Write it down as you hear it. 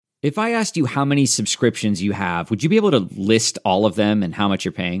If I asked you how many subscriptions you have, would you be able to list all of them and how much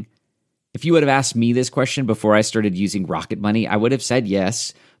you're paying? If you would have asked me this question before I started using Rocket Money, I would have said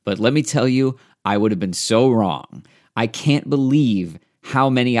yes, but let me tell you, I would have been so wrong. I can't believe how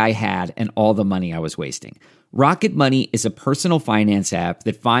many I had and all the money I was wasting. Rocket Money is a personal finance app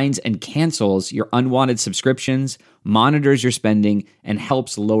that finds and cancels your unwanted subscriptions, monitors your spending, and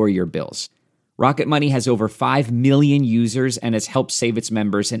helps lower your bills. Rocket Money has over 5 million users and has helped save its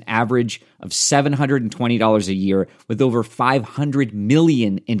members an average of $720 a year with over 500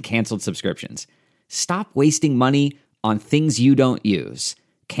 million in canceled subscriptions. Stop wasting money on things you don't use.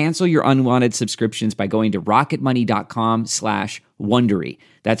 Cancel your unwanted subscriptions by going to rocketmoney.com/Wondery.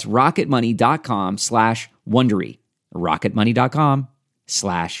 That's rocketmoney.com/Wondery.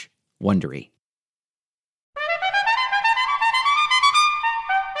 rocketmoney.com/Wondery.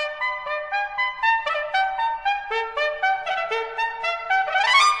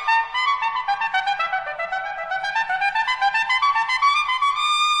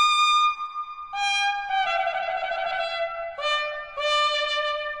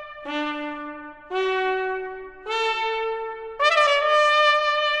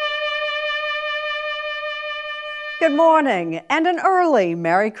 Good morning and an early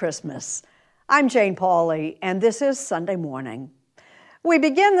Merry Christmas. I'm Jane Pauley and this is Sunday Morning. We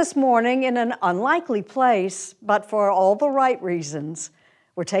begin this morning in an unlikely place, but for all the right reasons.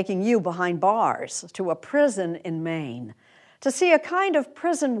 We're taking you behind bars to a prison in Maine to see a kind of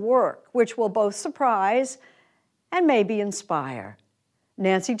prison work which will both surprise and maybe inspire.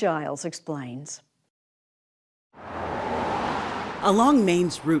 Nancy Giles explains. Along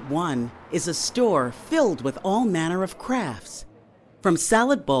Maine's Route 1 is a store filled with all manner of crafts, from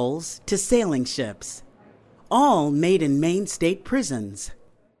salad bowls to sailing ships, all made in Maine state prisons.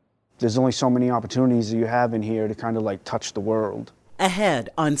 There's only so many opportunities that you have in here to kind of like touch the world. Ahead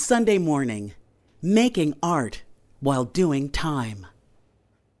on Sunday Morning, making art while doing time.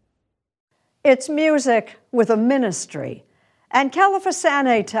 It's music with a ministry, and Kala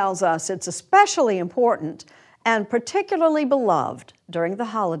Fasane tells us it's especially important and particularly beloved during the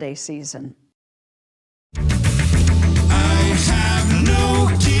holiday season. I have no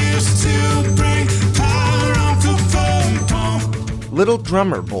gifts to bring, power on for phone. Little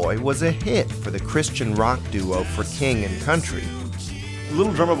Drummer Boy was a hit for the Christian rock duo For King and Country.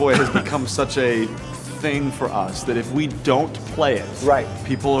 Little Drummer Boy has become such a thing for us that if we don't play it, Right.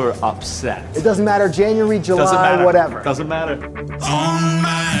 people are upset. It doesn't matter, January, July, Doesn't matter. whatever. Doesn't matter. On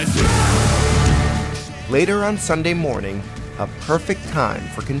my Later on Sunday Morning, a perfect time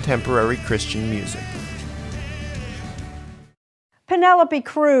for contemporary Christian music. Penelope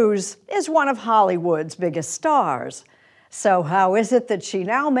Cruz is one of Hollywood's biggest stars. So how is it that she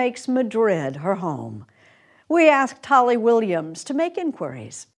now makes Madrid her home? We asked Holly Williams to make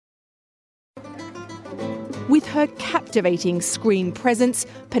inquiries. With her captivating screen presence,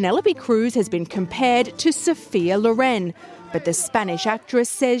 Penelope Cruz has been compared to Sophia Loren, but the Spanish actress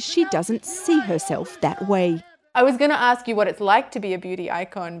says she doesn't see herself that way. I was going to ask you what it's like to be a beauty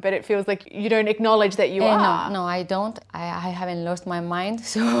icon, but it feels like you don't acknowledge that you are. No, I don't. I haven't lost my mind,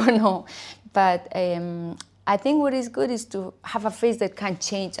 so no. But I think what is good is to have a face that can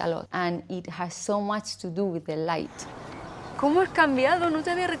change a lot, and it has so much to do with the light. ¿Cómo has cambiado? No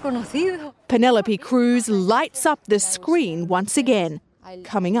te había reconocido. Penelope Cruz lights up the screen once again,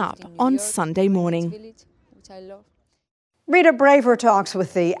 coming up on Sunday Morning. Rita Braver talks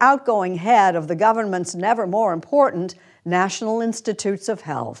with the outgoing head of the government's never more important National Institutes of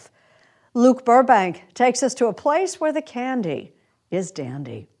Health. Luke Burbank takes us to a place where the candy is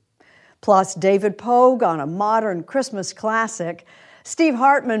dandy. Plus, David Pogue on a modern Christmas classic. Steve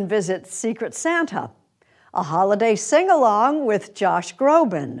Hartman visits Secret Santa. A holiday sing-along with Josh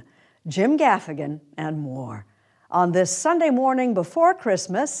Groban, Jim Gaffigan, and more. On this Sunday morning before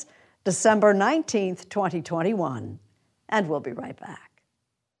Christmas, December 19th, 2021. And we'll be right back.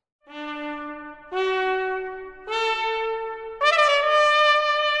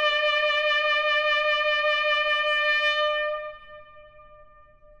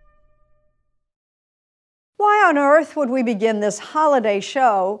 Why on earth would we begin this holiday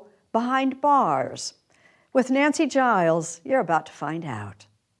show behind bars? With Nancy Giles, you're about to find out.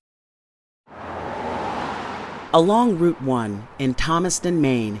 Along Route 1 in Thomaston,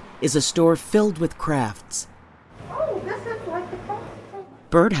 Maine, is a store filled with crafts.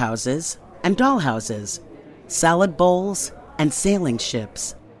 Birdhouses and dollhouses, salad bowls and sailing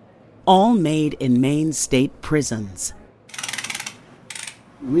ships, all made in Maine state prisons.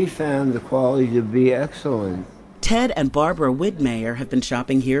 We found the quality to be excellent. Ted and Barbara Widmeyer have been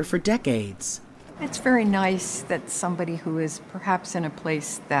shopping here for decades. It's very nice that somebody who is perhaps in a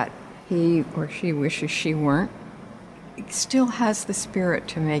place that he or she wishes she weren't still has the spirit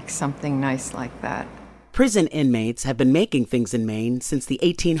to make something nice like that. Prison inmates have been making things in Maine since the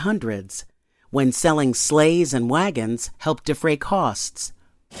 1800s, when selling sleighs and wagons helped defray costs.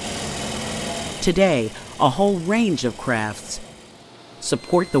 Today, a whole range of crafts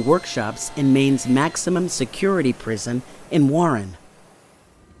support the workshops in Maine's maximum security prison in Warren.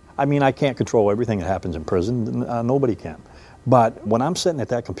 I mean, I can't control everything that happens in prison. Nobody can. But when I'm sitting at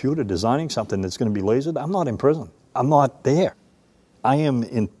that computer designing something that's going to be lasered, I'm not in prison. I'm not there. I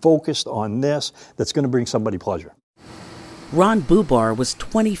am focused on this that's going to bring somebody pleasure. Ron Bubar was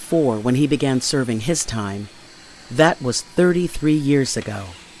 24 when he began serving his time. That was 33 years ago.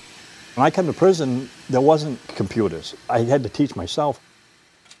 When I came to prison, there wasn't computers. I had to teach myself.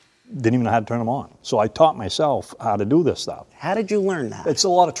 Didn't even know how to turn them on. So I taught myself how to do this stuff. How did you learn that? It's a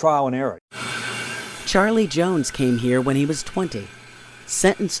lot of trial and error. Charlie Jones came here when he was 20,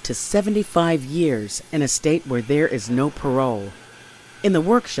 sentenced to 75 years in a state where there is no parole. In the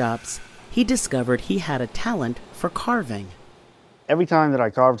workshops, he discovered he had a talent for carving. Every time that I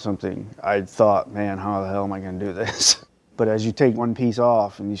carved something, I thought, man, how the hell am I going to do this? But as you take one piece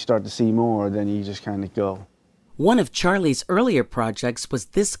off and you start to see more, then you just kind of go. One of Charlie's earlier projects was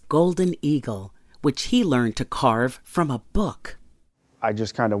this golden eagle, which he learned to carve from a book. I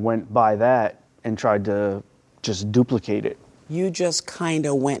just kind of went by that and tried to just duplicate it. You just kind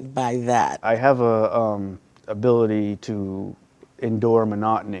of went by that. I have a ability to endure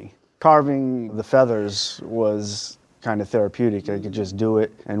monotony. Carving the feathers was kind of therapeutic. I could just do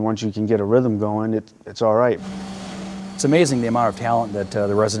it, and once you can get a rhythm going, it's all right. It's amazing the amount of talent that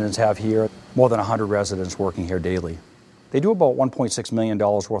the residents have here. More than 100 residents working here daily. They do about $1.6 million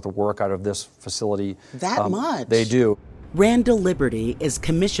worth of work out of this facility. That much? They do. Randall Liberty is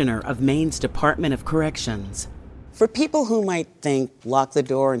commissioner of Maine's Department of Corrections. For people who might think, lock the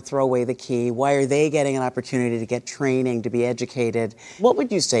door and throw away the key, why are they getting an opportunity to get training, to be educated? What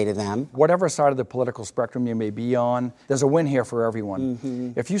would you say to them? Whatever side of the political spectrum you may be on, there's a win here for everyone.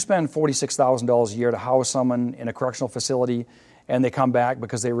 Mm-hmm. If you spend $46,000 a year to house someone in a correctional facility and they come back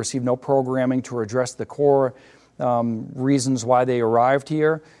because they receive no programming to address the core reasons why they arrived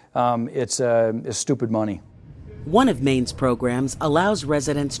here, it's stupid money. One of Maine's programs allows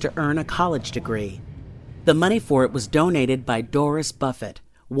residents to earn a college degree. The money for it was donated by Doris Buffett,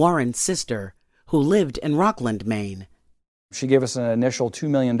 Warren's sister, who lived in Rockland, Maine. She gave us an initial $2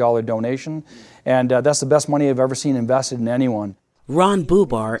 million donation, and that's the best money I've ever seen invested in anyone. Ron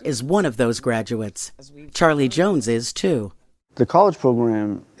Bubar is one of those graduates. Charlie Jones is, too. The college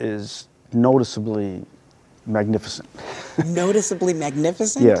program is noticeably magnificent. Noticeably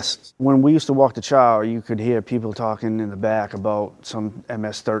magnificent? Yes. When we used to walk the chow, you could hear people talking in the back about some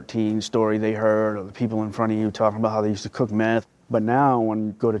MS-13 story they heard, or the people in front of you talking about how they used to cook meth. But now when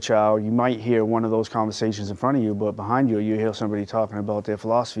you go to chow, you might hear one of those conversations in front of you, but behind you, you hear somebody talking about their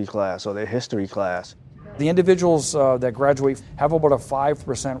philosophy class or their history class. The individuals that graduate have about a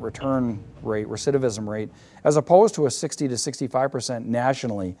 5% return rate, recidivism rate, as opposed to a 60 to 65%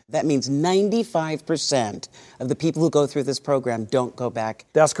 nationally. That means 95% of the people who go through this program don't go back.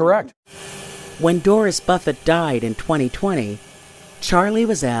 That's correct. When Doris Buffett died in 2020, Charlie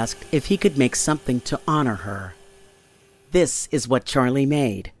was asked if he could make something to honor her. This is what Charlie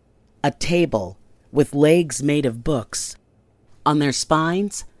made: a table with legs made of books. On their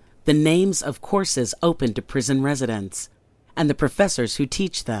spines, the names of courses open to prison residents and the professors who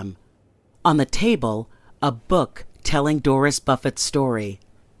teach them. On the table, a book telling Doris Buffett's story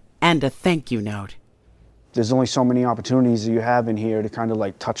and a thank you note. There's only so many opportunities that you have in here to kind of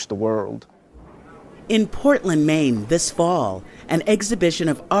like touch the world. In Portland, Maine, this fall, an exhibition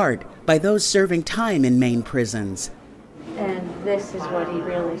of art by those serving time in Maine prisons. And this is what he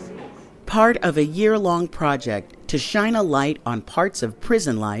really sees. Part of a year-long project to shine a light on parts of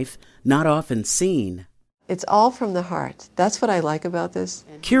prison life not often seen. It's all from the heart. That's what I like about this.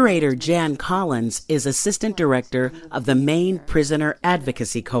 Curator Jan Collins is assistant director of the Maine Prisoner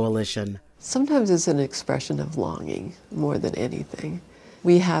Advocacy Coalition. Sometimes it's an expression of longing more than anything.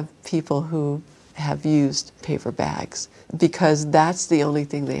 We have people who have used paper bags because that's the only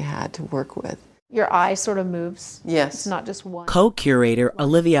thing they had to work with. Your eye sort of moves. Yes. It's not just one. Co-curator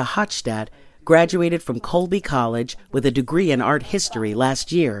Olivia Hochstadt graduated from Colby College with a degree in art history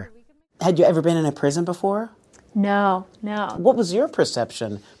last year. Had you ever been in a prison before? No. What was your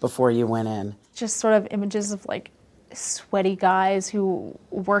perception before you went in? Just sort of images of like sweaty guys who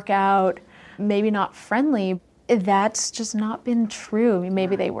work out, maybe not friendly. That's just not been true. I mean,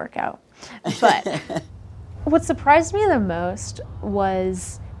 maybe they work out. But what surprised me the most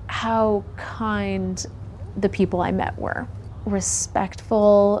was how kind the people I met were.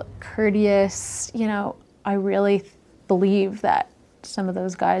 Respectful, courteous, I really believe that some of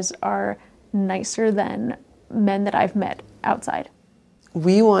those guys are nicer than men that I've met outside.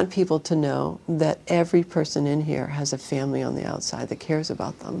 We want people to know that every person in here has a family on the outside that cares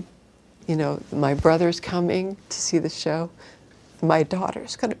about them. My brother's coming to see the show. My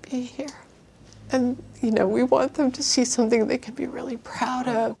daughter's going to be here. And, we want them to see something they can be really proud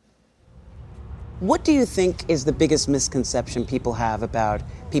of. What do you think is the biggest misconception people have about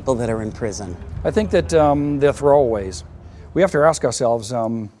people that are in prison? I think that they're throwaways. We have to ask ourselves,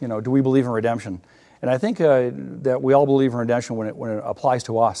 do we believe in redemption? And I think that we all believe in redemption when it applies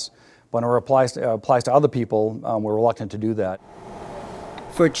to us. When it applies to other people, we're reluctant to do that.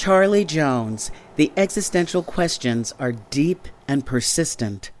 For Charlie Jones, the existential questions are deep and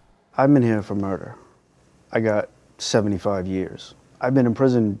persistent. I've been here for murder. I got 75 years. I've been in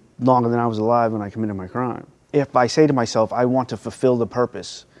prison longer than I was alive when I committed my crime. If I say to myself, I want to fulfill the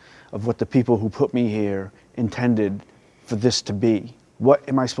purpose of what the people who put me here intended for this to be, what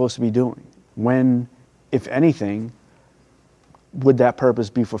am I supposed to be doing? When, if anything, would that purpose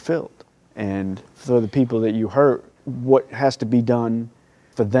be fulfilled? And for the people that you hurt, what has to be done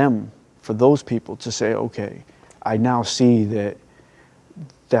for them, for those people to say, okay, I now see that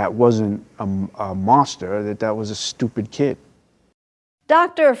that wasn't a monster, that was a stupid kid.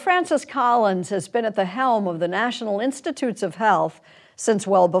 Dr. Francis Collins has been at the helm of the National Institutes of Health since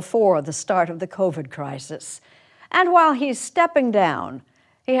well before the start of the COVID crisis. And while he's stepping down,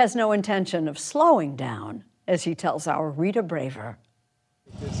 he has no intention of slowing down, as he tells our Rita Braver.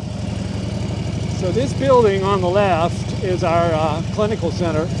 So this building on the left is our clinical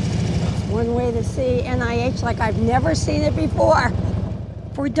center. One way to see NIH like I've never seen it before.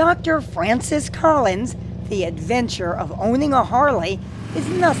 For Dr. Francis Collins, the adventure of owning a Harley is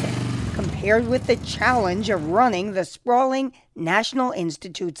nothing compared with the challenge of running the sprawling National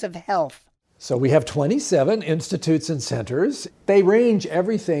Institutes of Health. So we have 27 institutes and centers. They range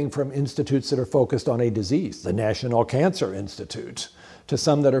everything from institutes that are focused on a disease, the National Cancer Institute, to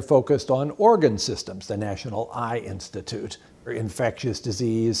some that are focused on organ systems, the National Eye Institute, or infectious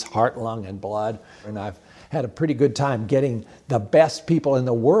disease, heart, lung, and blood. And I've had a pretty good time getting the best people in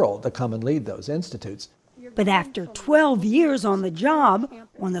the world to come and lead those institutes. But after 12 years on the job,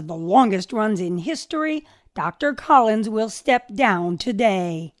 one of the longest runs in history, Dr. Collins will step down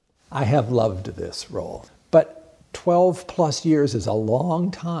today. I have loved this role, but 12 plus years is a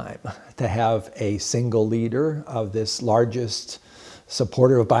long time to have a single leader of this largest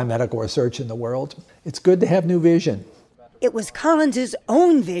supporter of biomedical research in the world. It's good to have new vision. It was Collins'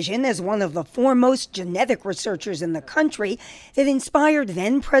 own vision as one of the foremost genetic researchers in the country that inspired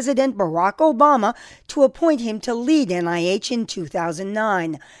then-President Barack Obama to appoint him to lead NIH in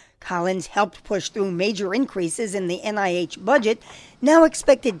 2009. Collins helped push through major increases in the NIH budget, now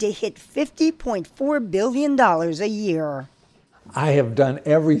expected to hit $50.4 billion a year. I have done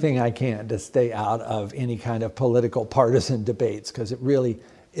everything I can to stay out of any kind of political partisan debates because it really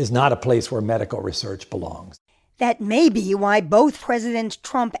is not a place where medical research belongs. That may be why both Presidents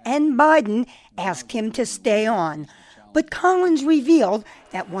Trump and Biden asked him to stay on. But Collins revealed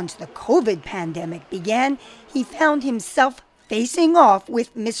that once the COVID pandemic began, he found himself facing off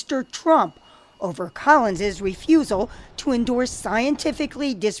with Mr. Trump over Collins' refusal to endorse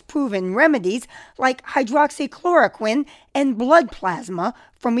scientifically disproven remedies like hydroxychloroquine and blood plasma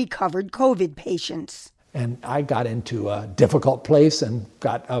from recovered COVID patients. And I got into a difficult place and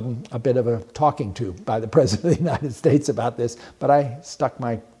got a bit of a talking to by the President of the United States about this, but I stuck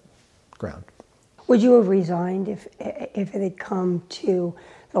my ground. Would you have resigned if it had come to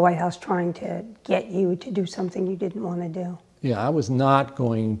the White House trying to get you to do something you didn't want to do? Yeah, I was not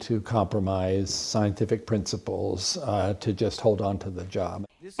going to compromise scientific principles to just hold on to the job.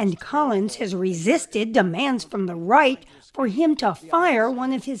 And Collins has resisted demands from the right for him to fire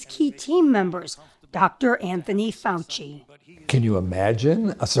one of his key team members, Dr. Anthony Fauci. Can you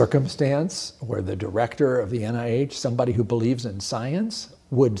imagine a circumstance where the director of the NIH, somebody who believes in science,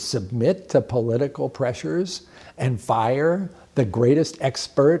 would submit to political pressures and fire the greatest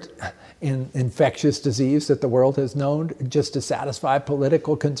expert in infectious disease that the world has known just to satisfy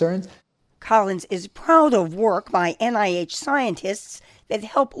political concerns? Collins is proud of work by NIH scientists that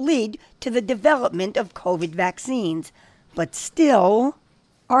help lead to the development of COVID vaccines. But still,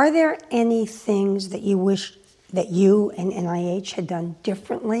 are there any things that you wish that you and NIH had done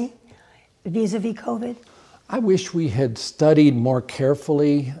differently vis-a-vis COVID? I wish we had studied more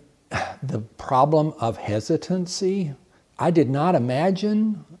carefully the problem of hesitancy. I did not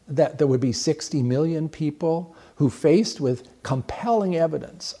imagine that there would be 60 million people who, faced with compelling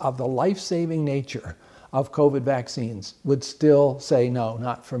evidence of the life-saving nature of COVID vaccines would still say, no,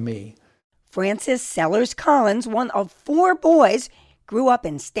 not for me. Francis Sellers Collins, one of 4 boys, grew up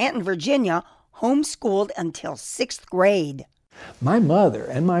in Stanton, Virginia, homeschooled until 6th grade. My mother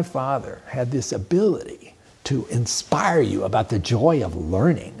and my father had this ability to inspire you about the joy of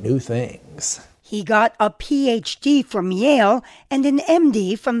learning new things. He got a PhD from Yale and an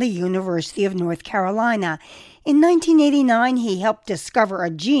MD from the University of North Carolina. In 1989, he helped discover a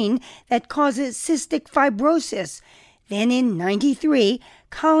gene that causes cystic fibrosis. Then in 93,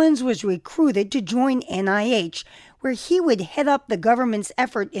 Collins was recruited to join NIH, where he would head up the government's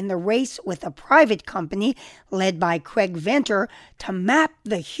effort in the race with a private company led by Craig Venter to map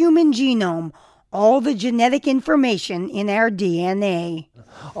the human genome, all the genetic information in our DNA.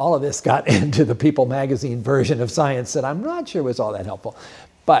 All of this got into the People magazine version of science that I'm not sure was all that helpful,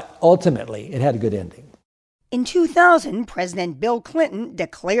 but ultimately it had a good ending. In 2000, President Bill Clinton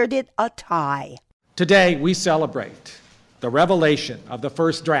declared it a tie. Today we celebrate the revelation of the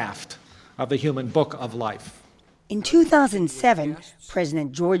first draft of the Human Book of Life. In 2007,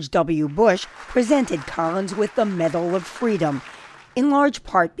 President George W. Bush presented Collins with the Medal of Freedom, in large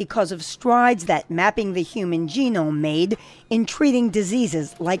part because of strides that mapping the human genome made in treating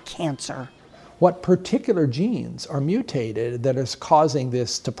diseases like cancer. What particular genes are mutated that is causing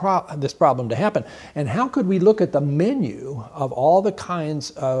this problem to happen? And how could we look at the menu of all the kinds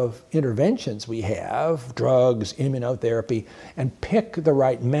of interventions we have, drugs, immunotherapy, and pick the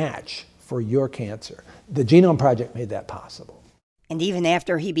right match for your cancer? The Genome Project made that possible. And even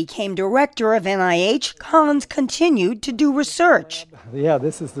after he became director of NIH, Collins continued to do research. Yeah,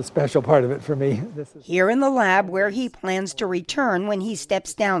 this is the special part of it for me. Here in the lab where he plans to return when he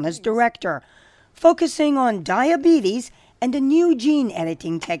steps down as director, focusing on diabetes and a new gene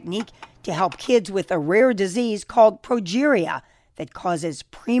editing technique to help kids with a rare disease called progeria that causes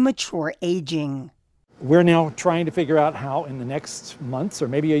premature aging. We're now trying to figure out how in the next months or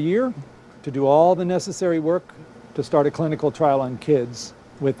maybe a year to do all the necessary work to start a clinical trial on kids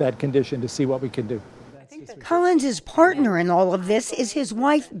with that condition to see what we can do. Collins' partner in all of this is his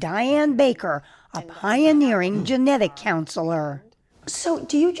wife, Diane Baker, a pioneering genetic counselor. So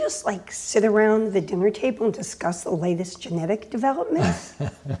do you just sit around the dinner table and discuss the latest genetic developments?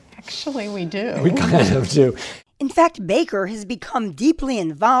 Actually, we do. We kind of do. In fact, Baker has become deeply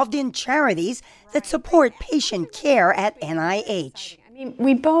involved in charities that support patient care at NIH. I mean,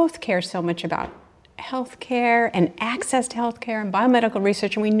 we both care so much about healthcare and access to healthcare and biomedical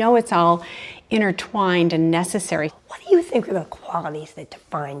research, and we know it's all intertwined and necessary. What do you think are the qualities that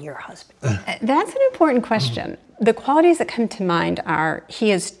define your husband? That's an important question. The qualities that come to mind are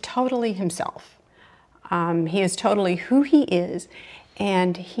he is totally himself. He is totally who he is,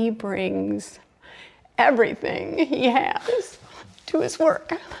 and he brings everything he has to his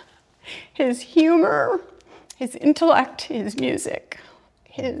work. His humor, his intellect, his music,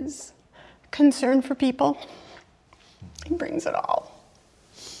 his concern for people. He brings it all.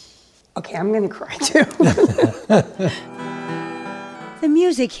 Okay, I'm going to cry too. The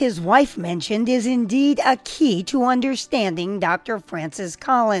music his wife mentioned is indeed a key to understanding Dr. Francis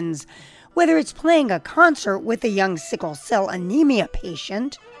Collins, whether it's playing a concert with a young sickle cell anemia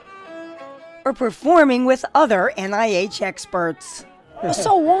patient or performing with other NIH experts.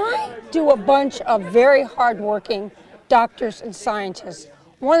 So why do a bunch of very hardworking doctors and scientists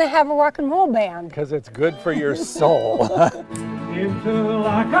want to have a rock and roll band? Because it's good for your soul. Until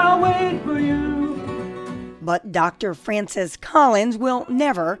I can wait for you. But Dr. Francis Collins will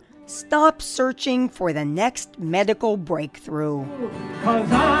never stop searching for the next medical breakthrough.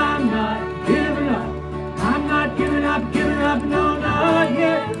 'Cause I'm not giving up. I'm not giving up, no, not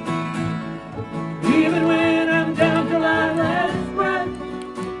yet. Even when I'm down to my last breath.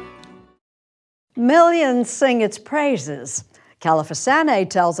 Millions sing its praises. Califasane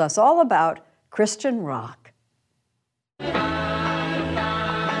tells us all about Christian rock.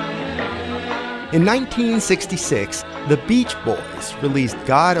 In 1966, the Beach Boys released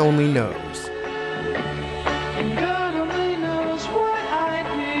God Only Knows. God only knows what I'd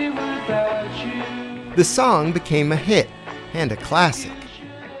be without you. The song became a hit and a classic.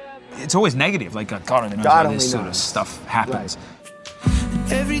 It's always negative, like God only knows God how this only sort of stuff happens.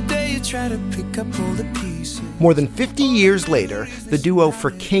 Every day you try to pick up all the pieces. More than 50 years later, the duo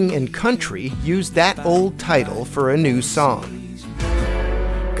For King and Country used that old title for a new song.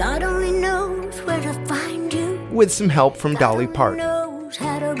 God only knows where to find you. With some help from Dolly Parton. Knows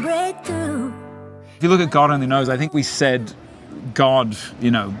how to break through. If you look at God Only Knows, I think we said God,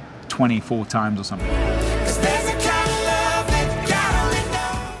 24 times or something.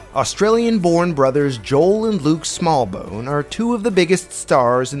 Australian-born brothers Joel and Luke Smallbone are two of the biggest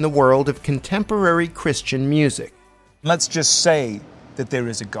stars in the world of contemporary Christian music. Let's just say that there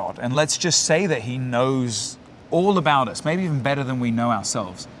is a God, and let's just say that he knows all about us, maybe even better than we know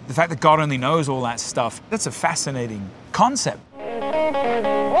ourselves. The fact that God only knows all that stuff, that's a fascinating concept.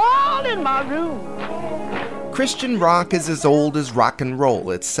 All in my room. Christian rock is as old as rock and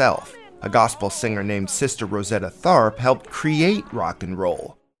roll itself. A gospel singer named Sister Rosetta Tharpe helped create rock and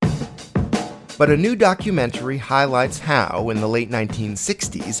roll. But a new documentary highlights how, in the late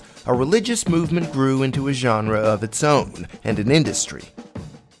 1960s, a religious movement grew into a genre of its own and an industry.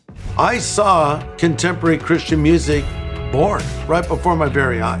 I saw contemporary Christian music born right before my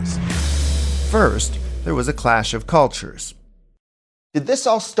very eyes. First, there was a clash of cultures. Did this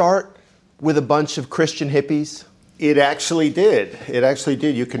all start with a bunch of Christian hippies? It actually did. It actually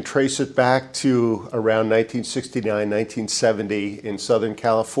did. You can trace it back to around 1969, 1970 in Southern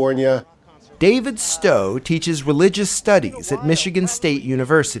California. David Stowe teaches religious studies at Michigan State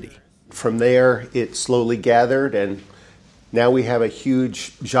University. From there, it slowly gathered, and now we have a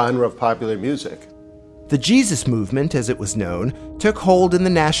huge genre of popular music. The Jesus movement, as it was known, took hold in the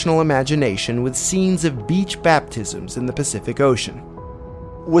national imagination with scenes of beach baptisms in the Pacific Ocean.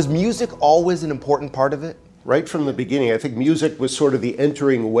 Was music always an important part of it? Right from the beginning. I think music was sort of the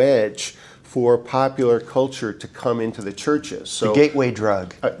entering wedge for popular culture to come into the churches. So, the gateway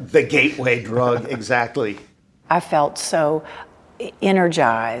drug. The gateway drug, exactly. I felt so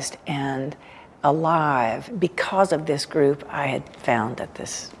energized and alive because of this group I had found at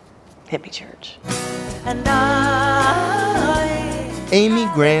this hippie church. And Amy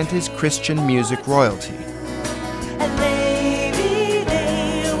Grant is Christian music royalty. and maybe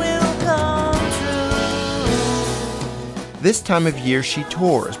they will come true. This time of year, she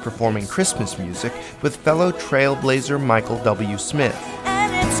tours performing Christmas music with fellow trailblazer Michael W. Smith.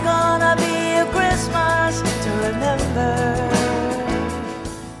 And it's gonna be a Christmas to remember.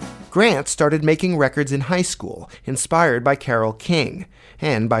 Grant started making records in high school, inspired by Carole King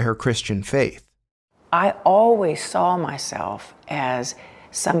and by her Christian faith. I always saw myself as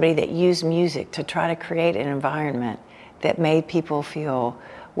somebody that used music to try to create an environment that made people feel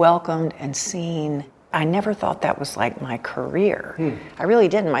welcomed and seen. I never thought that was like my career. I really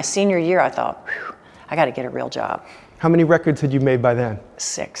didn't. My senior year, I thought, I got to get a real job. How many records had you made by then?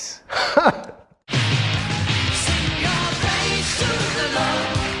 6.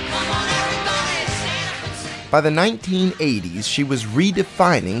 By the 1980s, she was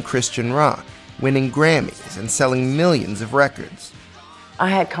redefining Christian rock, winning Grammys and selling millions of records. I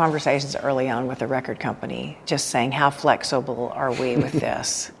had conversations early on with the record company, just saying, how flexible are we with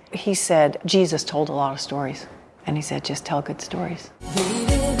this? He said, Jesus told a lot of stories. And he said, just tell good stories.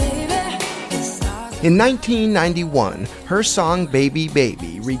 In 1991, her song Baby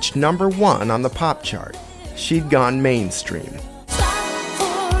Baby reached #1 on the pop chart. She'd gone mainstream.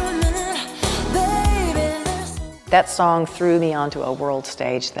 That song threw me onto a world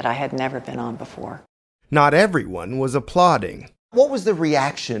stage that I had never been on before. Not everyone was applauding. What was the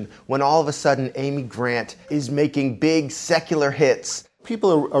reaction when all of a sudden Amy Grant is making big secular hits?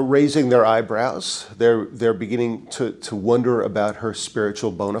 People are raising their eyebrows. They're beginning to wonder about her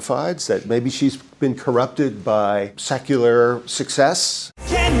spiritual bona fides, that maybe she's been corrupted by secular success.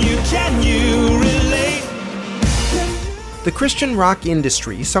 Can you relate? The Christian rock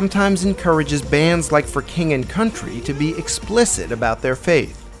industry sometimes encourages bands like For King and Country to be explicit about their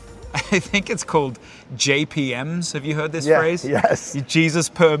faith. I think it's called JPMs. Have you heard this Yeah, phrase? yes. Jesus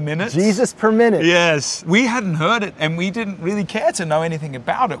per minute. Jesus per minute. Yes. We hadn't heard it, and we didn't really care to know anything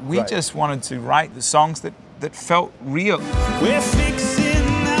about it. We Right. just wanted to write the songs that felt real. We're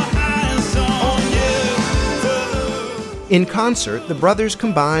fixing our eyes on you. In concert, the brothers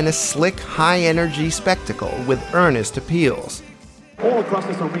combine a slick, high-energy spectacle with earnest appeals. All across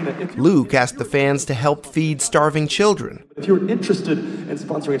this arena, Luke asked the fans to help feed starving children. if you're interested in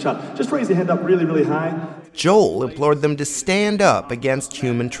sponsoring a child, just raise your hand up really, really high. Joel implored them to stand up against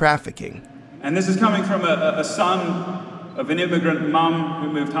human trafficking. And this is coming from a son of an immigrant mum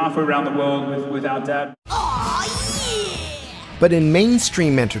who moved halfway around the world without dad. But in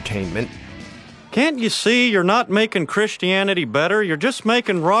mainstream entertainment, Can't you see you're not making Christianity better? You're just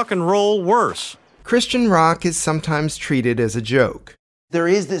making rock and roll worse. Christian rock is sometimes treated as a joke. There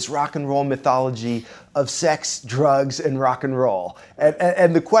is this rock and roll mythology of sex, drugs, and rock and roll.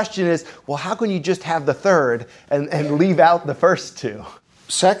 And the question is, well, how can you just have the third and leave out the first two?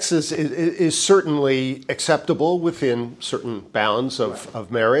 Sex is certainly acceptable within certain bounds of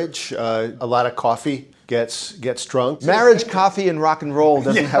marriage. A lot of coffee gets drunk. Marriage, coffee, and rock and roll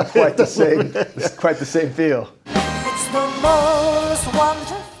doesn't have quite the same feel. It's the most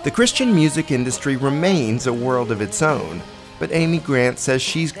wonderful The Christian music industry remains a world of its own, but Amy Grant says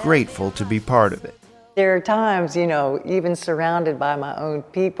she's grateful to be part of it. There are times, even surrounded by my own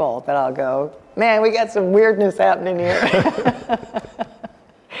people, that I'll go, man, we got some weirdness happening here.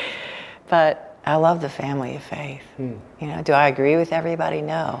 But I love the family of faith. Do I agree with everybody?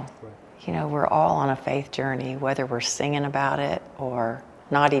 No. We're all on a faith journey, whether we're singing about it or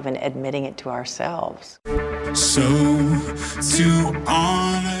not even admitting it to ourselves.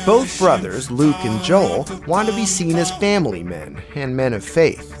 Both brothers, Luke and Joel, want to be seen as family men and men of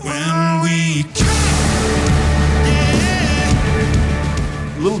faith.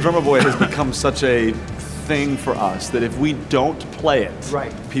 Little Drummer Boy has become such a thing for us that if we don't play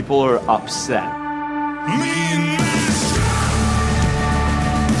it, people are upset.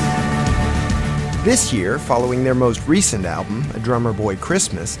 This year, following their most recent album, A Drummer Boy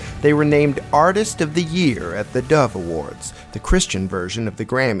Christmas, they were named Artist of the Year at the Dove Awards, the Christian version of the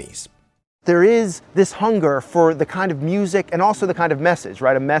Grammys. There is this hunger for the kind of music and also the kind of message,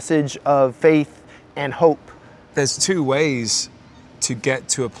 right? A message of faith and hope. There's two ways to get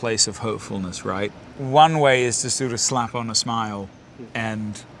to a place of hopefulness, right? One way is to sort of slap on a smile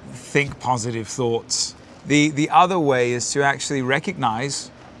and think positive thoughts. The other way is to actually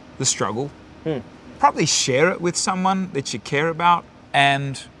recognize the struggle, probably share it with someone that you care about,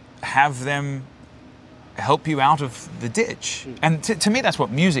 and have them help you out of the ditch. And to me, that's what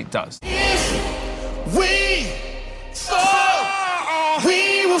music does. If we fall,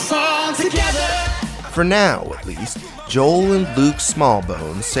 we will fall together. For now, at least, Joel and Luke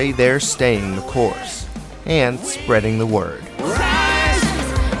Smallbone say they're staying the course and spreading the word. Rise,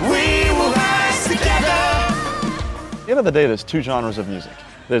 we will rise together. At the end of the day, there's two genres of music.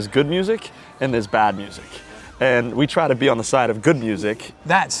 There's good music and there's bad music. And we try to be on the side of good music.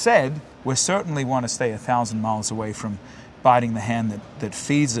 That said, we certainly want to stay 1,000 miles away from biting the hand that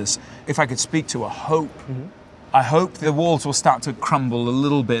feeds us. If I could speak to a hope, I hope the walls will start to crumble a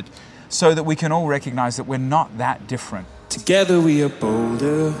little bit so that we can all recognize that we're not that different. Together we are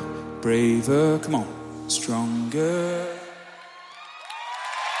bolder, braver, come on, stronger.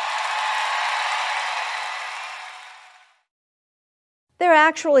 There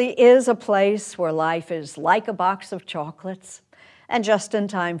actually is a place where life is like a box of chocolates. And just in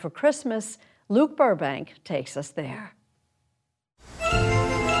time for Christmas, Luke Burbank takes us there.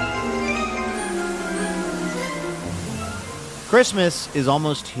 Christmas is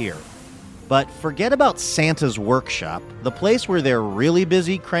almost here. But forget about Santa's workshop. The place where they're really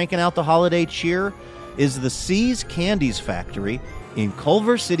busy cranking out the holiday cheer is the See's Candies Factory in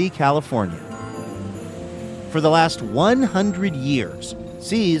Culver City, California. For the last 100 years,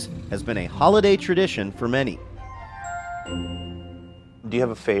 See's has been a holiday tradition for many. Do you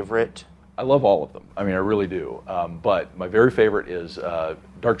have a favorite? I love all of them. I mean, I really do. But my very favorite is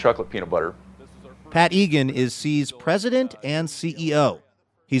dark chocolate peanut butter. Pat Egan is See's president and CEO.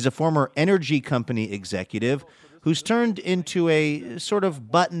 He's a former energy company executive who's turned into a sort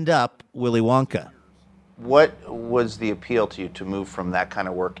of buttoned-up Willy Wonka. What was the appeal to you to move from that kind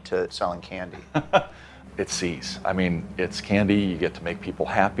of work to selling candy? It's See's. I mean, it's candy. You get to make people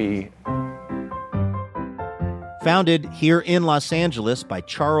happy. Founded here in Los Angeles by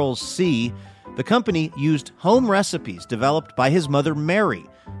Charles See., the company used home recipes developed by his mother Mary,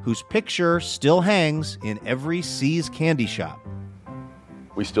 whose picture still hangs in every See's candy shop.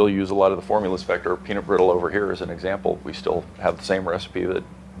 We still use a lot of the formulas. In fact, our peanut brittle over here is an example. We still have the same recipe that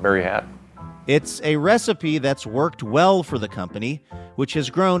Mary had. It's a recipe that's worked well for the company, which has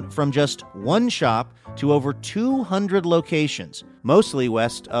grown from just one shop to over 200 locations, mostly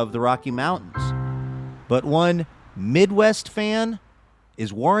west of the Rocky Mountains. But one Midwest fan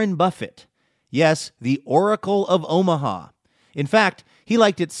is Warren Buffett. Yes, the Oracle of Omaha. In fact, he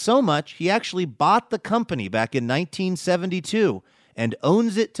liked it so much, he actually bought the company back in 1972 and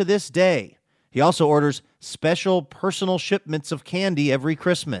owns it to this day. He also orders special personal shipments of candy every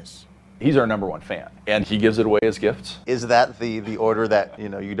Christmas. He's our number one fan, and he gives it away as gifts. Is that the order that,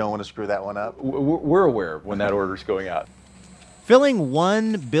 you don't want to screw that one up? We're aware when that order's going out. Filling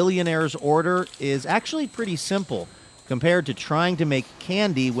one billionaire's order is actually pretty simple compared to trying to make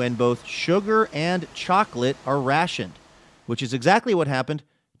candy when both sugar and chocolate are rationed, which is exactly what happened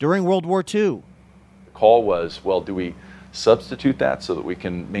during World War II. The call was, well, do we substitute that so that we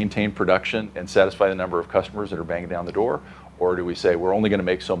can maintain production and satisfy the number of customers that are banging down the door? Or do we say we're only going to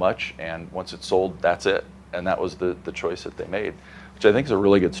make so much and once it's sold, that's it? And that was the choice that they made, which I think is a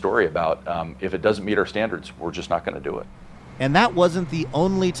really good story about if it doesn't meet our standards, we're just not going to do it. And that wasn't the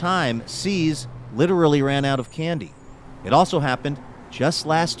only time See's literally ran out of candy. It also happened just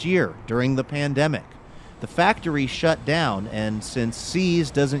last year during the pandemic. the factory shut down, and since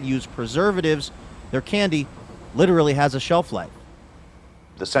See's doesn't use preservatives, their candy literally has a shelf life.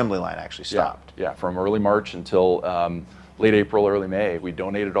 The assembly line actually stopped. Yeah, from early March until late April, early May. We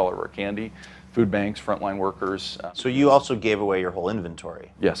donated all of our candy, food banks, frontline workers. So you also gave away your whole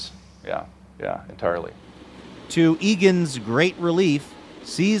inventory? Yes, yeah, entirely. To Egan's great relief,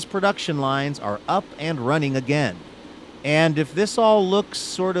 See's production lines are up and running again. And if this all looks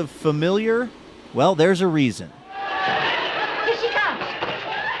sort of familiar, well, there's a reason. Here she comes.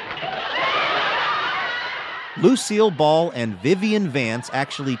 Lucille Ball and Vivian Vance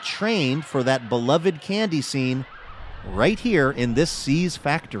actually trained for that beloved candy scene right here in this See's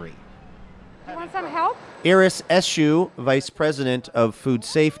factory. You want some help? Iris Eshu, Vice President of Food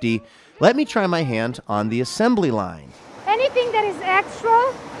Safety, let me try my hand on the assembly line. Anything that is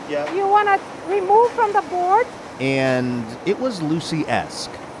extra, you want to remove from the board. And it was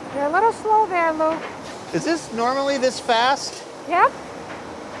Lucy-esque. You're a little slow there, Luke. Is this normally this fast? Yep.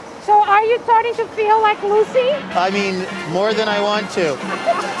 So are you starting to feel like Lucy? I mean, more than I want to.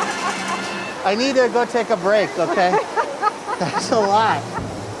 I need to go take a break, okay? That's a lot.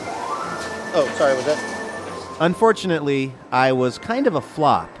 Oh, sorry, was that? Unfortunately, I was kind of a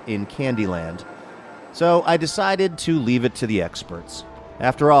flop in Candyland, so I decided to leave it to the experts.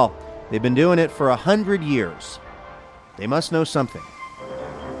 After all, they've been doing it for 100 years. They must know something.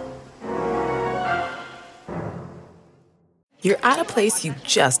 You're at a place you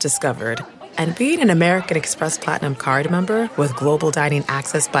just discovered. And being an American Express Platinum card member with Global Dining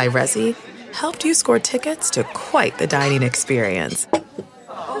Access by Resy helped you score tickets to quite the dining experience.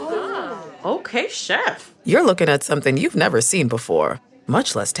 Oh, okay, chef. You're looking at something you've never seen before,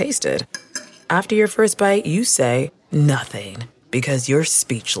 much less tasted. After your first bite, you say nothing because you're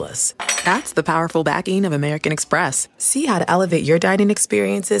speechless. That's the powerful backing of American Express. See how to elevate your dining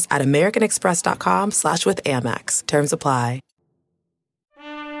experiences at americanexpress.com/withAmex. Terms apply.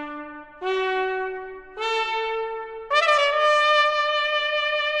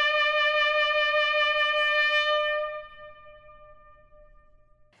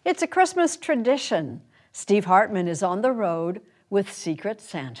 It's a Christmas tradition. Steve Hartman is on the road with Secret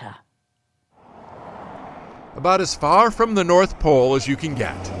Santa. About as far from the North Pole as you can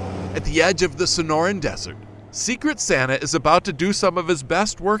get, at the edge of the Sonoran Desert, Secret Santa is about to do some of his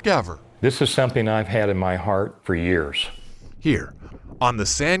best work ever. This is something I've had in my heart for years. Here, on the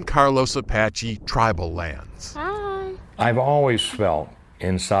San Carlos Apache tribal lands. Hi. I've always felt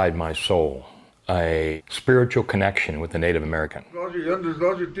inside my soul a spiritual connection with the Native American.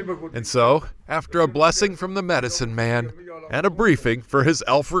 And so, after a blessing from the medicine man and a briefing for his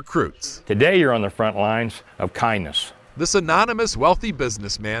elf recruits, today you're on the front lines of kindness. This anonymous wealthy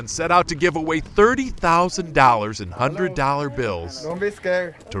businessman set out to give away $30,000 in $100 bills Don't be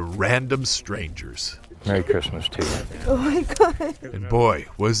scared. to random strangers. Merry Christmas to you. Oh my God. And boy,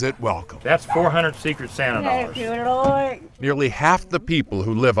 was it welcome. That's 400 Secret Santa dollars. Nearly half the people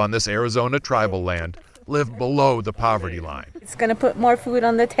who live on this Arizona tribal land live below the poverty line. It's gonna put more food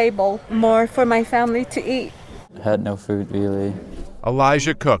on the table, more for my family to eat. Had no food really.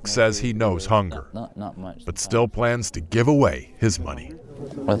 Elijah Cook says he knows hunger, Not much. but still plans to give away his money.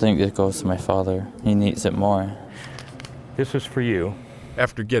 I think it goes to my father. He needs it more. This is for you.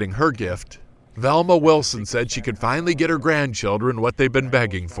 After getting her gift, Velma Wilson said she could finally get her grandchildren what they've been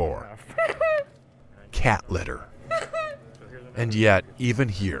begging for. Cat litter. And yet, even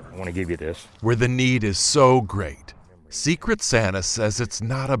here, I want to give you this. where the need is so great, Secret Santa says it's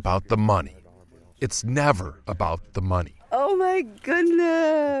not about the money. It's never about the money. Oh my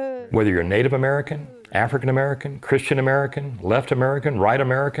goodness. Whether you're Native American, African American, Christian American, left American, right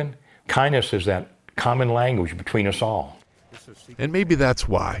American, kindness is that common language between us all. And maybe that's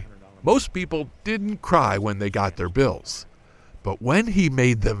why most people didn't cry when they got their bills. But when he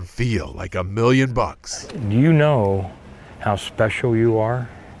made them feel like $1 million, Do you know how special you are?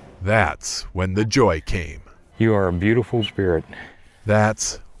 That's when the joy came. You are a beautiful spirit.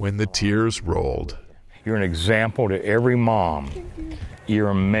 That's when the tears rolled. You're an example to every mom. You're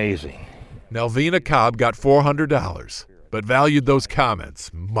amazing. Nelvina Cobb got $400, but valued those comments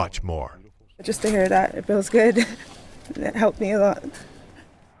much more. Just to hear that, it feels good. That helped me a lot.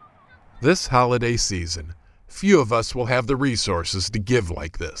 This holiday season, few of us will have the resources to give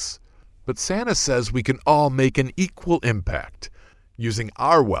like this. But Santa says we can all make an equal impact using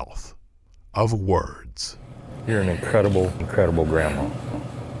our wealth of words. You're an incredible, incredible grandma.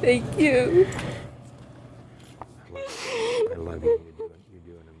 Thank you. I love you. You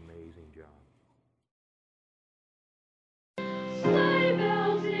do an amazing job. Sleigh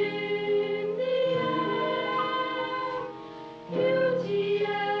bells in the air, beauty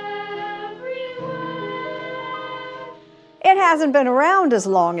everywhere. It hasn't been around as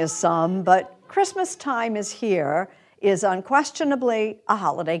long as some, but Christmas Time Is Here is unquestionably a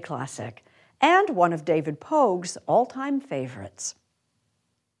holiday classic and one of David Pogue's all-time favorites.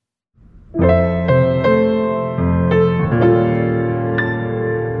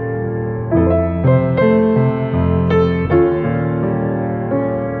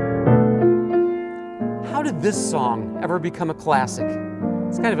 How did this song ever become a classic?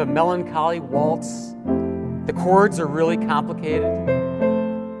 It's kind of a melancholy waltz. The chords are really complicated.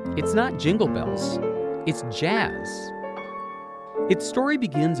 It's not Jingle Bells, it's jazz. Its story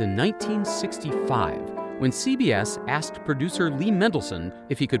begins in 1965 when CBS asked producer Lee Mendelson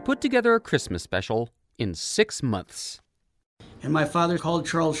if he could put together a Christmas special in 6 months. And my father called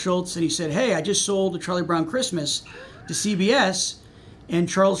Charles Schulz and he said, "Hey, I just sold a Charlie Brown Christmas to CBS." And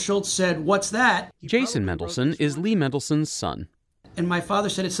Charles Schulz said, "What's that?" Jason Mendelson is Lee Mendelson's son. And my father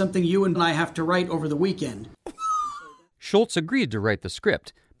said, "It's something you and I have to write over the weekend." Schulz agreed to write the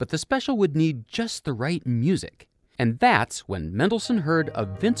script, but the special would need just the right music. And that's when Mendelson heard a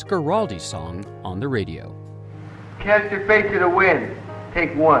Vince Guaraldi song on the radio. Cast your fate to the wind.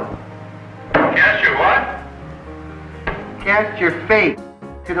 Take one. Cast your what? Cast your fate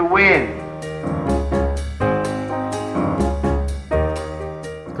to the wind.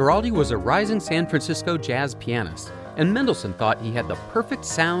 Guaraldi was a rising San Francisco jazz pianist, and Mendelson thought he had the perfect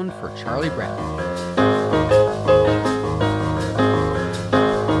sound for Charlie Brown.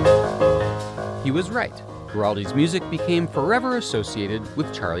 He was right. Guaraldi's music became forever associated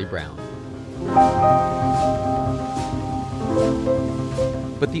with Charlie Brown.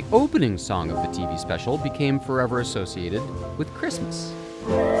 But the opening song of the TV special became forever associated with Christmas.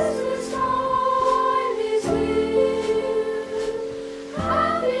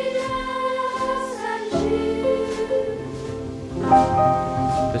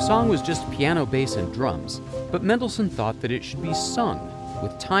 The song was just piano, bass, and drums, but Mendelson thought that it should be sung.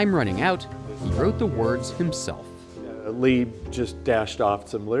 With time running out, he wrote the words himself. Lee just dashed off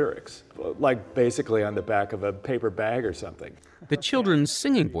some lyrics, like basically on the back of a paper bag or something. The children's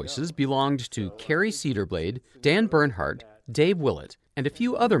singing voices belonged to Carrie Cedarblade, Dan Bernhardt, Dave Willett, and a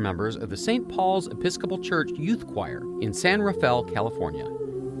few other members of the St. Paul's Episcopal Church Youth Choir in San Rafael, California.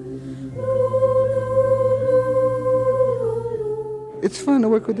 It's fun to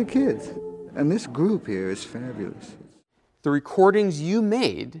work with the kids, and this group here is fabulous. The recordings you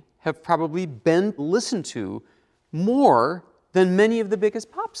made have probably been listened to more than many of the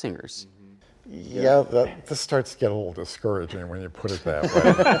biggest pop singers. Yeah, this starts to get a little discouraging when you put it that way.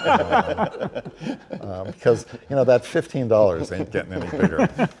 Because, that $15 ain't getting any bigger.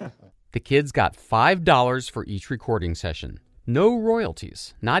 The kids got $5 for each recording session. No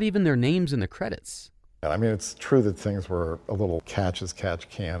royalties, not even their names in the credits. I mean, it's true that things were a little catch as catch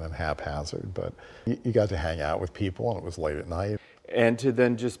can and haphazard, but you got to hang out with people, and it was late at night. And to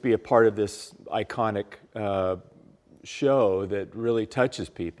then just be a part of this iconic show that really touches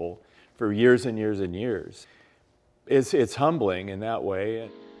people for years and years and years. It's humbling in that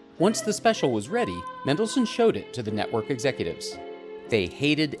way. Once the special was ready, Mendelson showed it to the network executives. They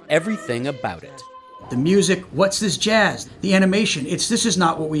hated everything about it. The music, what's this jazz? The animation, this is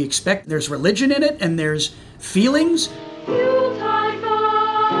not what we expect. There's religion in it and there's feelings.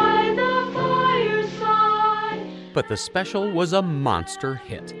 But the special was a monster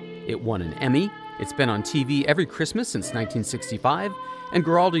hit. It won an Emmy, it's been on TV every Christmas since 1965, and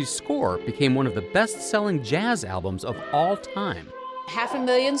Guaraldi's score became one of the best-selling jazz albums of all time.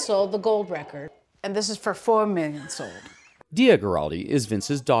 500,000 sold, the gold record, and this is for 4 million sold. Dia Guaraldi is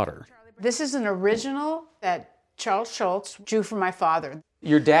Vince's daughter. This is an original that Charles Schulz drew for my father.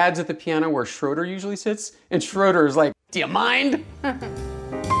 Your dad's at the piano where Schroeder usually sits, and Schroeder is like, "Do you mind?"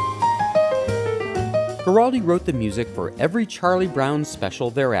 Guaraldi wrote the music for every Charlie Brown special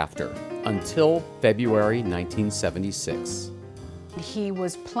thereafter, until February 1976. He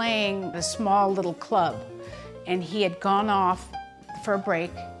was playing a small little club, and he had gone off for a break,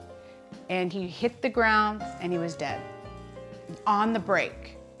 and he hit the ground, and he was dead. On the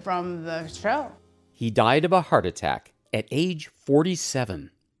break from the show. He died of a heart attack at age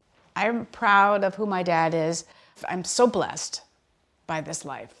 47. I'm proud of who my dad is. I'm so blessed by this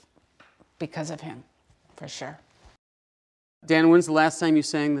life because of him, for sure. Dan, when's the last time you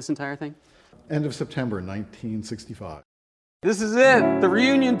sang this entire thing? End of September 1965. This is it, the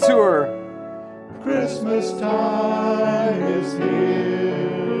reunion tour. Christmas time is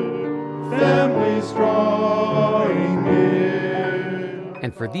here, families drawing near.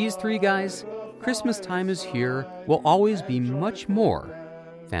 And for these three guys, Christmas Time Is Here will always be much more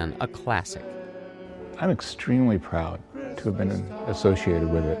than a classic. I'm extremely proud to have been associated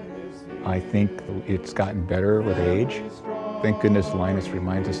with it. I think it's gotten better with age. Thank goodness Linus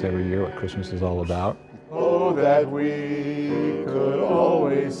reminds us every year what Christmas is all about. Oh, that we could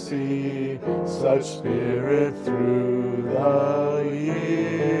always see such spirit through the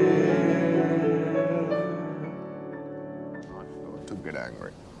year. To get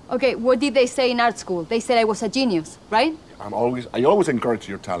angry. Okay, what did they say in art school? They said I was a genius, right? I always encourage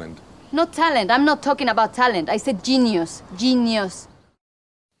your talent. Not talent. I'm not talking about talent. I said genius. Genius.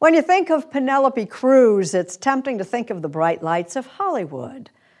 When you think of Penelope Cruz, it's tempting to think of the bright lights of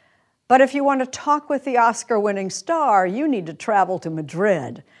Hollywood. But if you want to talk with the Oscar-winning star, you need to travel to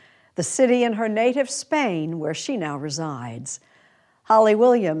Madrid, the city in her native Spain where she now resides. Holly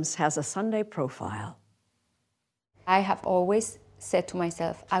Williams has a Sunday profile. I have always said to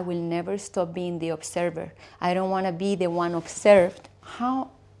myself, I will never stop being the observer. I don't want to be the one observed.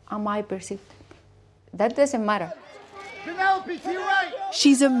 How am I perceived? That doesn't matter.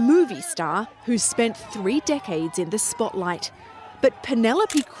 She's a movie star who's spent 3 decades in the spotlight. But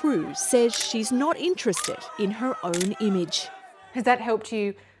Penelope Cruz says she's not interested in her own image. Has that helped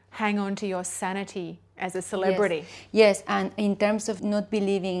you hang on to your sanity as a celebrity? Yes, and in terms of not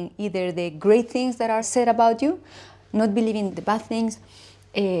believing either the great things that are said about you, not believing the bad things,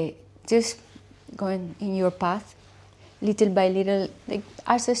 just going in your path, little by little, like,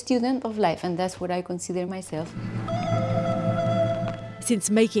 as a student of life, and that's what I consider myself. Since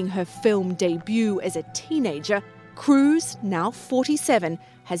making her film debut as a teenager, Cruz, now 47,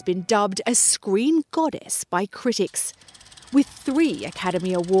 has been dubbed a screen goddess by critics. With 3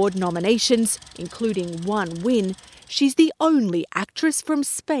 Academy Award nominations, including 1 win, she's the only actress from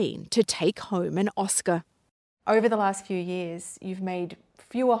Spain to take home an Oscar. Over the last few years, you've made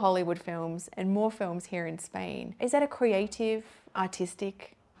fewer Hollywood films and more films here in Spain. Is that a creative,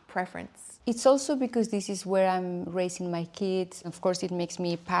 artistic preference? It's also because this is where I'm raising my kids. Of course, it makes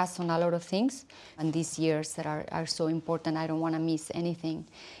me pass on a lot of things. And these years that are so important, I don't want to miss anything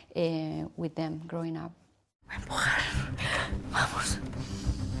with them growing up. Vamos.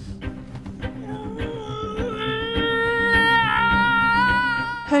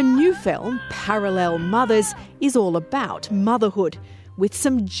 Her new film, Parallel Mothers, is all about motherhood, with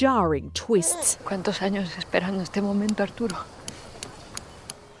some jarring twists. ¿Cuántos años esperando este momento, Arturo?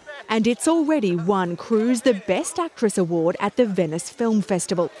 And it's already won Cruz the Best Actress Award at the Venice Film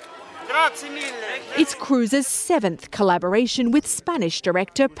Festival. It's Cruz's 7th collaboration with Spanish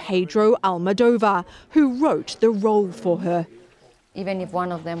director Pedro Almodovar, who wrote the role for her. Even if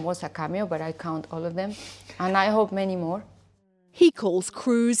one of them was a cameo, but I count all of them, and I hope many more. He calls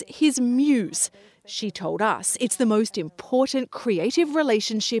Cruz his muse. She told us it's the most important creative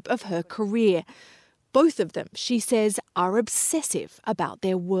relationship of her career. Both of them, she says, are obsessive about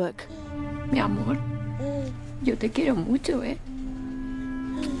their work. Mi amor, yo te quiero mucho, ¿eh?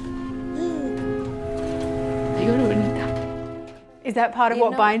 Te quiero, bonita. Is that part of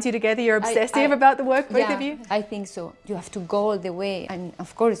what binds you together? You're obsessive about the work, both of you? I think so. You have to go all the way. And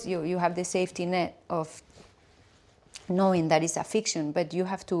of course, you have the safety net of knowing that it's a fiction, but you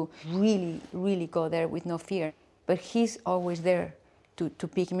have to really, really go there with no fear. But he's always there to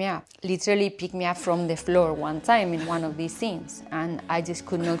pick me up. Literally pick me up from the floor one time in one of these scenes, and I just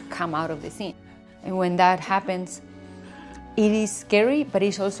could not come out of the scene. And when that happens, it is scary, but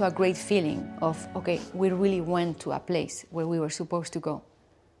it's also a great feeling of, okay, we really went to a place where we were supposed to go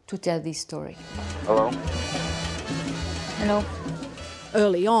to tell this story. Hello? Hello?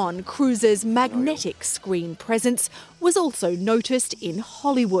 Early on, Cruz's magnetic screen presence was also noticed in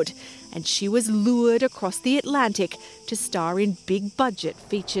Hollywood, and she was lured across the Atlantic to star in big-budget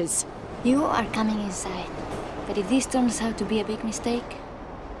features. You are coming inside, but if this turns out to be a big mistake,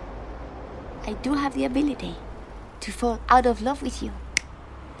 I do have the ability to fall out of love with you,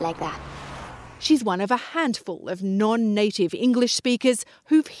 like that. She's one of a handful of non-native English speakers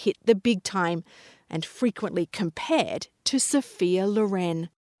who've hit the big time, and frequently compared to Sophia Loren.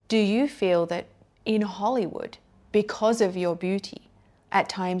 Do you feel that in Hollywood, because of your beauty, at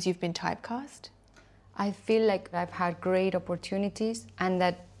times you've been typecast? I feel like I've had great opportunities, and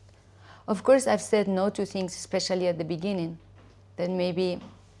that, of course, I've said no to things, especially at the beginning, that maybe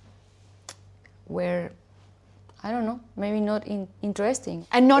were, I don't know, maybe not interesting.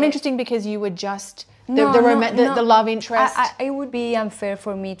 And not interesting because you were just the love interest? It would be unfair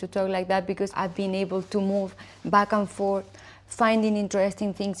for me to talk like that, because I've been able to move back and forth, finding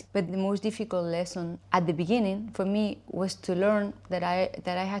interesting things. But the most difficult lesson at the beginning for me was to learn that I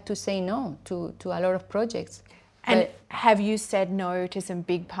had to say no to a lot of projects. And have you said no to some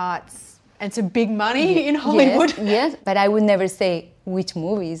big parts and some big money in Hollywood? Yes, but I would never say which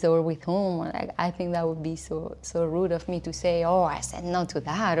movies or with whom. I think that would be so rude of me to say, oh, I said no to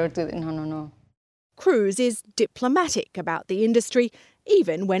that or to... No. Cruz is diplomatic about the industry,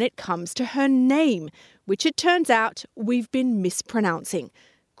 even when it comes to her name, which it turns out we've been mispronouncing.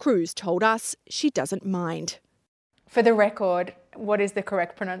 Cruz told us she doesn't mind. For the record, what is the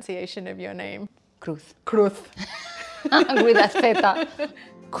correct pronunciation of your name? Cruz. Cruz. With a theta.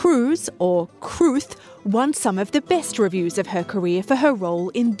 Cruz, or Cruth, won some of the best reviews of her career for her role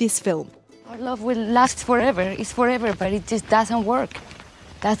in this film. Our love will last forever. It's forever, but it just doesn't work.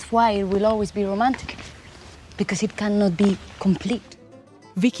 That's why it will always be romantic, because it cannot be complete.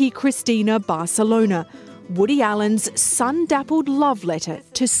 Vicky Cristina Barcelona, Woody Allen's sun-dappled love letter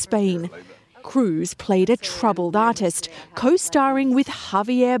to Spain. Cruz played a troubled artist, co-starring with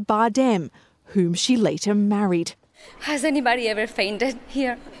Javier Bardem, whom she later married. Has anybody ever fainted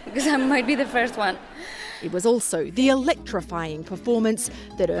here? Because I might be the first one. It was also the electrifying performance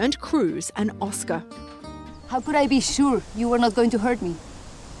that earned Cruz an Oscar. How could I be sure you were not going to hurt me?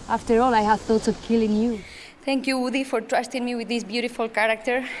 After all, I had thoughts of killing you. Thank you, Woody, for trusting me with this beautiful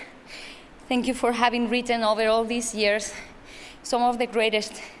character. Thank you for having written over all these years some of the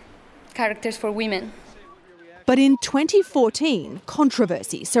greatest characters for women. But in 2014,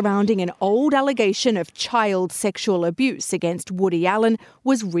 controversy surrounding an old allegation of child sexual abuse against Woody Allen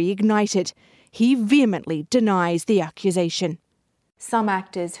was reignited. He vehemently denies the accusation. Some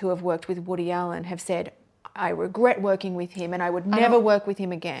actors who have worked with Woody Allen have said, I regret working with him and I would never work with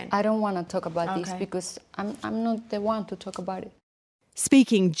him again. I don't want to talk about this because I'm not the one to talk about it.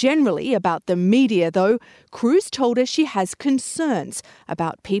 Speaking generally about the media, though, Cruz told us she has concerns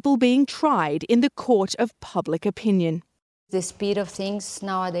about people being tried in the court of public opinion. The speed of things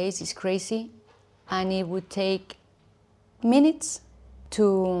nowadays is crazy, and it would take minutes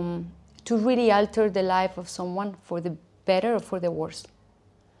to really alter the life of someone for the better or for the worse,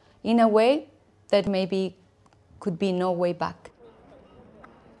 in a way that maybe could be no way back.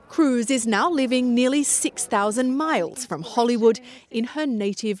 Cruz is now living nearly 6,000 miles from Hollywood in her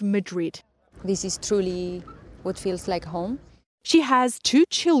native Madrid. This is truly what feels like home. She has 2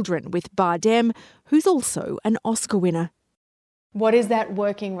 children with Bardem, who's also an Oscar winner. What is that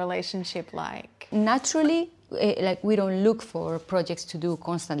working relationship like? Naturally, we don't look for projects to do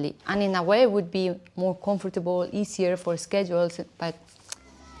constantly. And in a way, it would be more comfortable, easier for schedules. But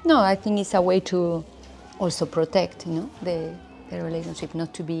no, I think it's a way to also protect, the relationship,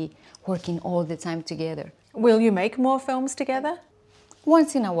 not to be working all the time together. Will you make more films together?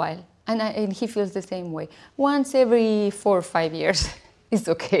 Once in a while, and he feels the same way. Once every 4 or 5 years is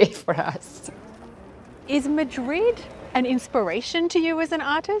okay for us. Is Madrid an inspiration to you as an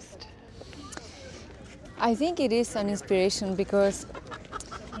artist? I think it is an inspiration because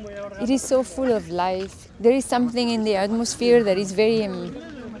it is so full of life. There is something in the atmosphere that is very...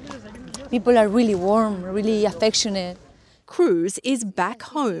 people are really warm, really affectionate. Cruz is back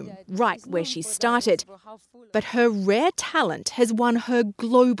home, right where she started. But her rare talent has won her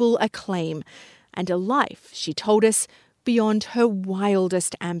global acclaim and a life, she told us, beyond her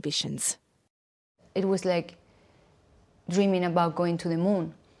wildest ambitions. It was like dreaming about going to the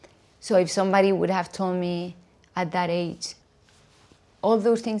moon. So if somebody would have told me at that age, all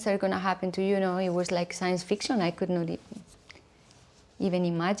those things are going to happen to you, it was like science fiction. I could not even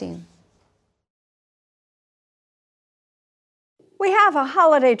imagine. We have a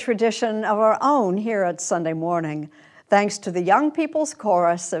holiday tradition of our own here at Sunday Morning, thanks to the Young People's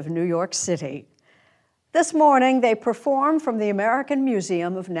Chorus of New York City. This morning, they perform from the American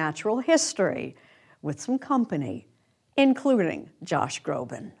Museum of Natural History with some company, including Josh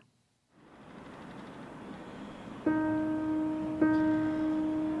Groban.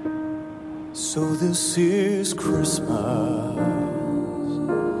 So this is Christmas,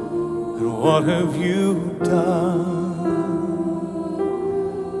 and what have you done?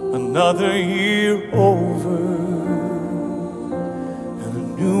 Another year over, and a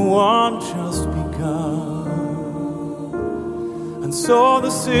new one just begun. And so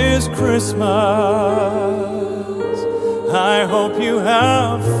this is Christmas. I hope you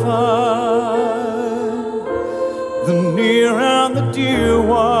have fun, the near and the dear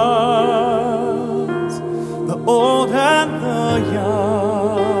ones, the old and the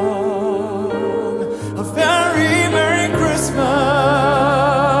young. A very Merry Christmas.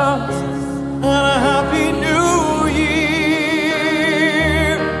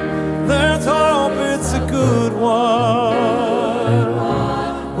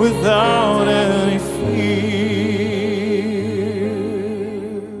 Without any fear.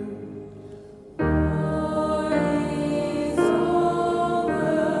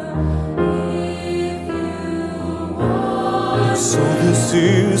 So this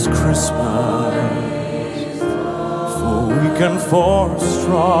is Christmas, for weak and for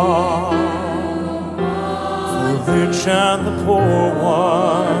strong. rich and the poor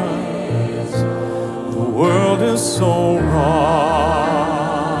ones. The world is so wrong.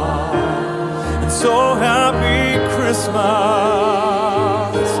 And so happy Christmas.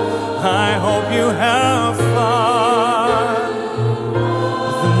 I hope you have fun.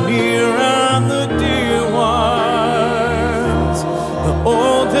 The near and the dear ones, the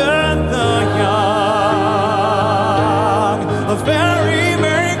old and the young. A very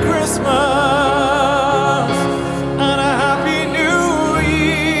Merry Christmas and a Happy New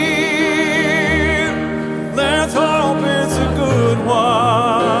Year. Let's hope it's a good one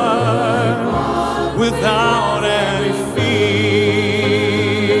without any fear.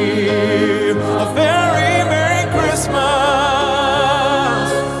 A very Merry Christmas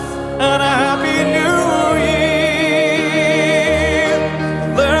and a Happy New Year.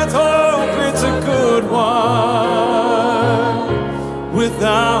 Let's hope it's a good one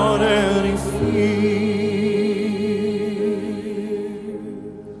without any fear.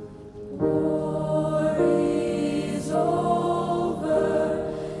 War is over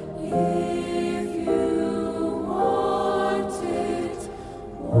if you want it.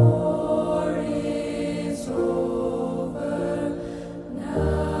 War is over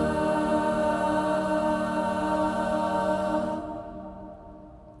now.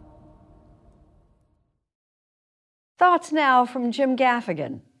 Thoughts now from Jim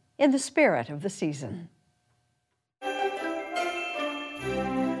Gaffigan, in the spirit of the season.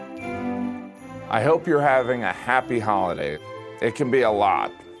 I hope you're having a happy holiday. It can be a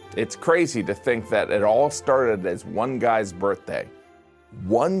lot. It's crazy to think that it all started as one guy's birthday.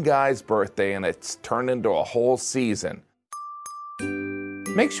 One guy's birthday, and it's turned into a whole season.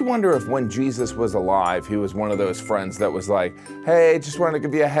 Makes you wonder if when Jesus was alive, he was one of those friends that was like, hey, just wanted to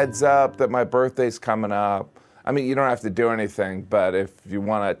give you a heads up that my birthday's coming up. I mean, you don't have to do anything, but if you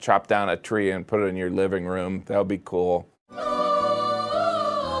want to chop down a tree and put it in your living room, that would be cool.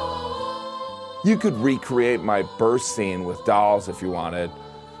 You could recreate my birth scene with dolls if you wanted.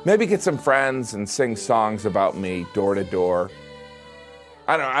 Maybe get some friends and sing songs about me door to door.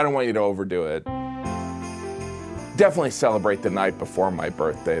 I don't want you to overdo it. Definitely celebrate the night before my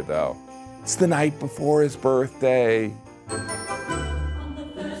birthday, though. It's the night before his birthday.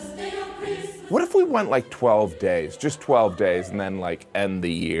 What if we went like 12 days, just 12 days, and then like end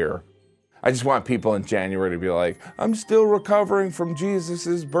the year? I just want people in January to be like, I'm still recovering from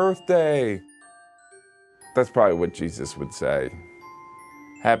Jesus' birthday. That's probably what Jesus would say.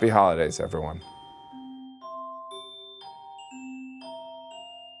 Happy holidays, everyone.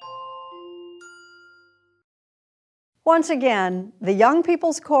 Once again, the Young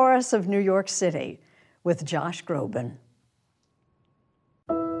People's Chorus of New York City with Josh Groban.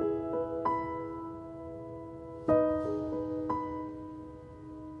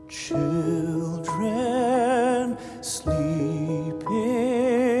 Children sleeping,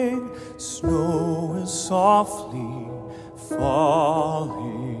 snow is softly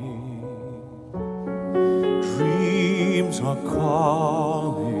falling, dreams are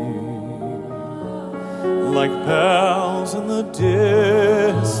calling, like bells in the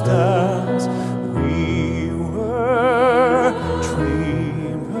distance. We were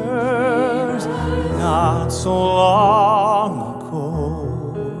dreamers not so long ago.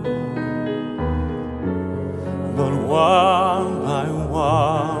 But one by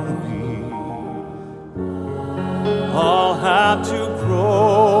one we all had to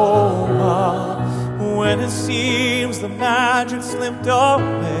grow up. When it seems the magic slipped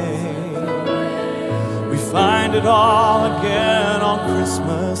away, we find it all again on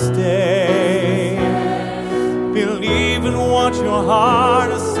Christmas Day. Believe in what your heart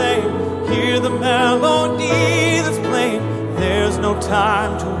is saying. Hear the melody that's playing. There's no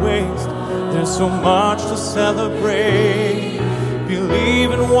time to waste. There's so much to celebrate.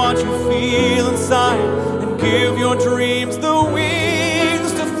 Believe in what you feel inside and give your dreams the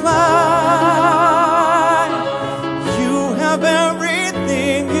wings to fly. You have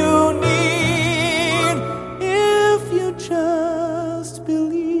everything you need if you just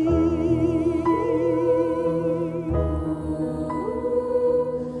believe.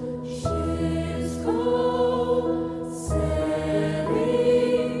 Ships go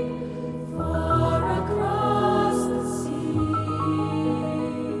sailing far across the sea,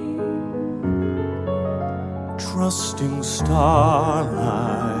 trusting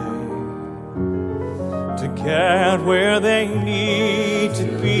starlight to get where they need to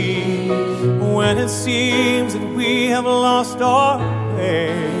be. When it seems that we have lost our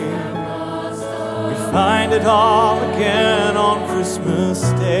way, we find it all again on Christmas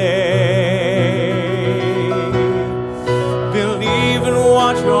Day. Believe in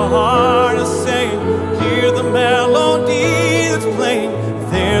what your heart is saying. Hear the melody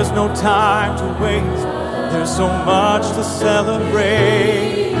time to waste. There's so much to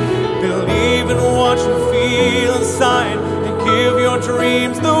celebrate. Believe in what you feel inside and give your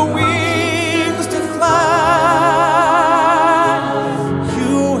dreams the wings to fly.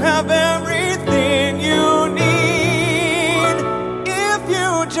 You have everything you need if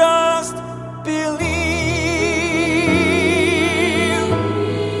you just believe.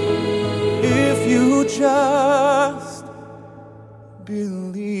 If you just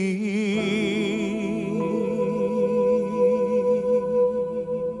believe.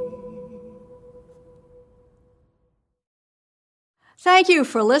 Thank you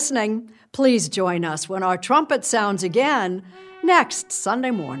for listening. Please join us when our trumpet sounds again next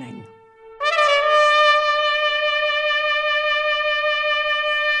Sunday morning.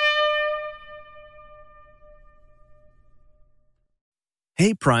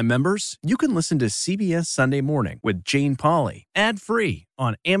 Hey, Prime members, you can listen to CBS Sunday Morning with Jane Pauley ad-free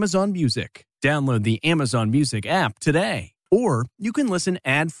on Amazon Music. Download the Amazon Music app today. Or you can listen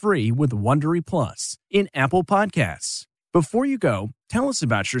ad-free with Wondery Plus in Apple Podcasts. Before you go, tell us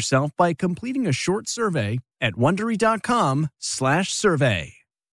about yourself by completing a short survey at Wondery.com/survey.